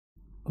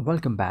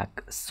Welcome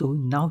back. So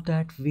now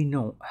that we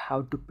know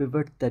how to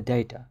pivot the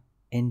data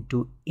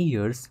into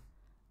years,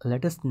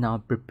 let us now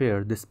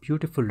prepare this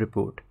beautiful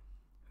report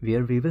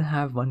where we will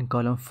have one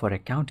column for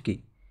account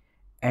key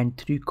and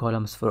three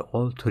columns for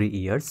all 3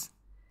 years,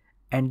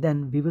 and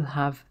then we will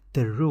have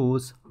the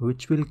rows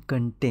which will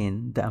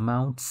contain the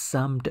amount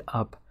summed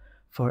up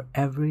for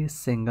every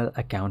single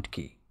account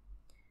key.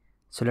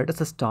 So let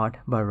us start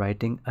by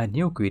writing a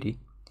new query,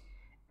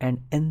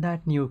 and in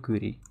that new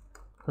query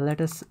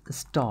let us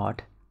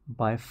start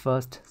by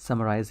first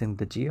summarizing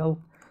the GL.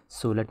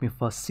 So let me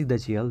first see the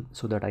GL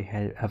so that I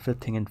have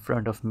everything in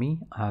front of me.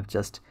 I have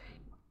just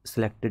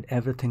selected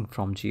everything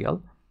from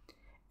GL,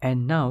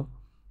 and now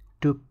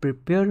to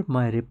prepare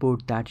my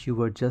report that you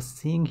were just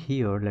seeing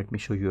here, let me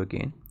show you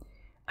again.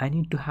 I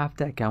need to have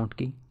the account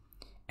key,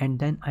 and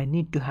then I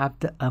need to have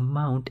the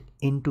amount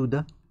into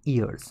the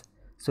years.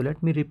 So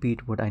let me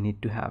repeat what I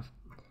need to have.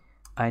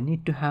 I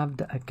need to have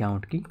the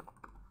account key,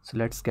 so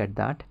let's get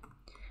that,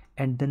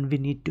 and then we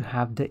need to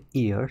have the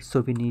year, so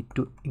we need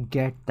to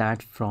get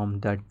that from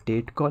the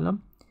date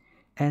column,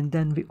 and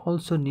then we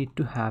also need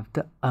to have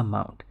the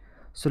amount.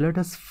 So let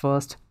us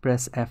first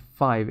press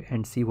F5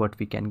 and see what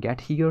we can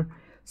get here.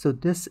 So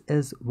this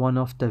is one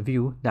of the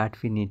view that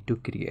we need to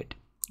create,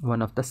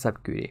 one of the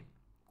subquery.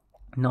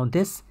 Now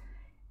this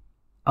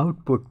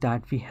output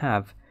that we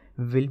have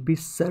will be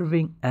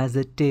serving as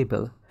a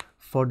table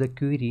for the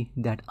query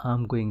that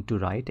I'm going to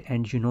write,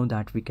 and you know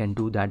that we can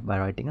do that by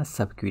writing a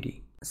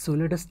subquery. So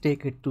let us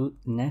take it to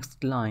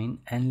next line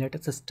and let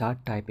us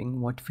start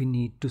typing what we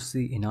need to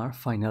see in our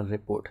final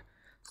report.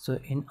 So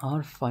in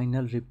our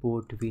final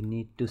report we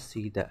need to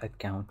see the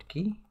account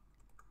key,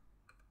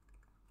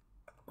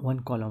 one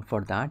column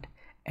for that,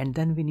 and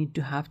then we need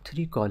to have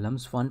three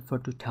columns, one for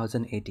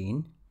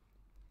 2018,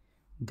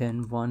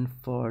 then one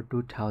for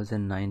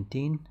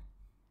 2019,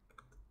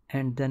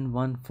 and then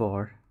one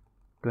for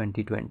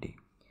 2020.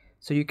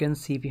 So you can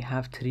see we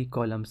have three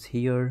columns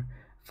here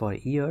for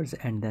years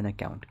and then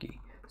account key.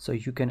 So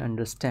you can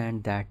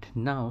understand that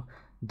now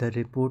the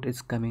report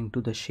is coming to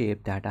the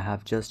shape that I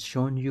have just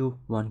shown you,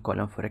 one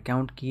column for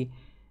account key,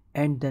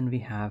 and then we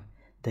have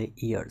the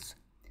years.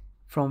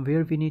 From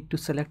where we need to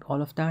select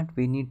all of that,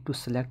 we need to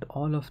select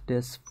all of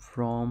this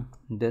from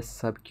this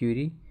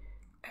subquery,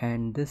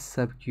 and this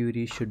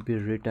subquery should be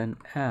written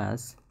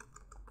as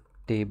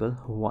table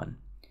 1.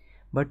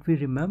 But we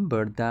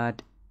remember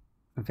that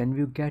when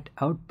we get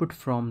output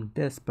from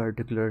this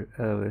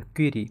particular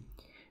query,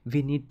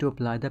 we need to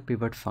apply the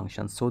pivot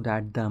function so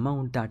that the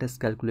amount that is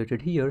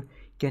calculated here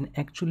can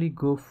actually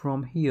go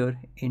from here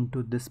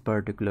into this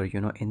particular,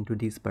 into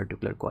these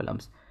particular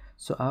columns.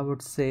 So I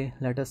would say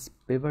let us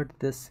pivot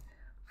this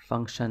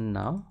function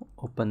now,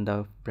 open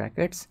the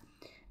brackets,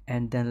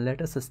 and then let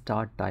us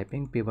start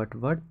typing pivot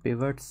word,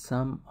 pivot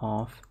sum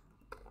of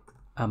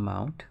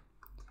amount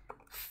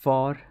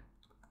for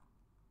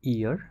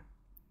year.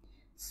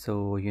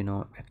 So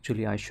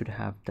actually I should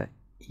have the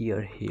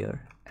year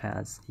here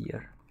as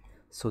year,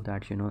 so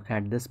that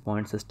at this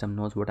point system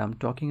knows what I'm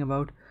talking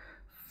about.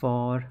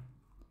 For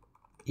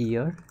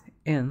year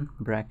in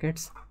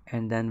brackets,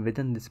 and then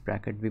within this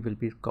bracket we will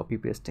be copy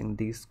pasting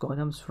these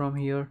columns from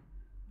here,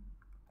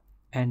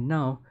 and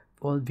now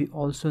we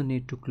also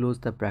need to close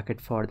the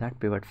bracket for that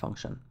pivot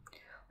function.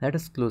 Let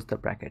us close the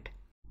bracket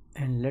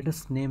and let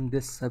us name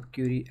this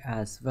subquery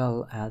as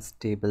well as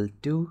table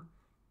 2.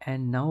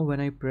 And now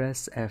when I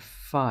press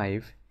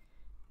F5,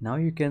 now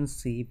you can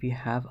see we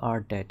have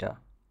our data,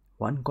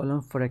 one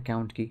column for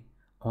account key,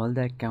 all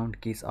the account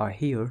keys are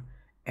here,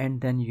 and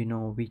then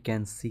we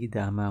can see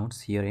the amounts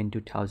here in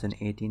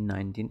 2018,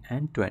 19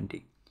 and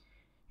 20.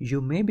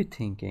 You may be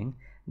thinking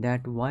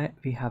that why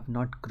we have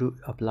not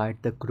applied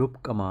the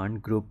group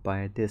command, group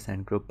by this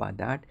and group by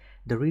that.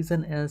 The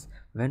reason is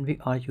when we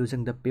are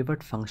using the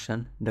pivot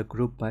function, the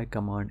group by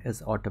command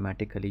is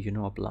automatically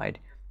applied.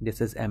 This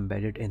is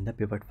embedded in the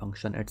pivot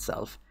function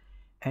itself.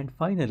 And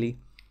finally,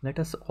 let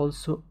us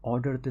also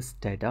order this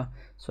data.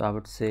 So I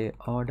would say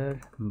order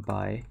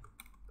by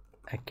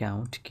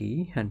account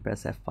key and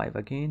press F5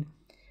 again,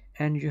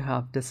 and you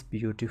have this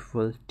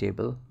beautiful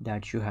table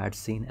that you had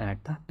seen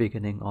at the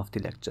beginning of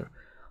the lecture.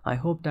 I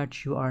hope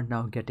that you are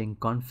now getting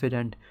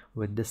confident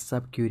with this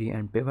subquery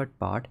and pivot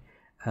part.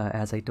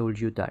 As I told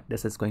you that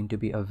this is going to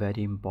be a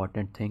very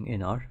important thing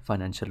in our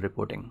financial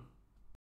reporting.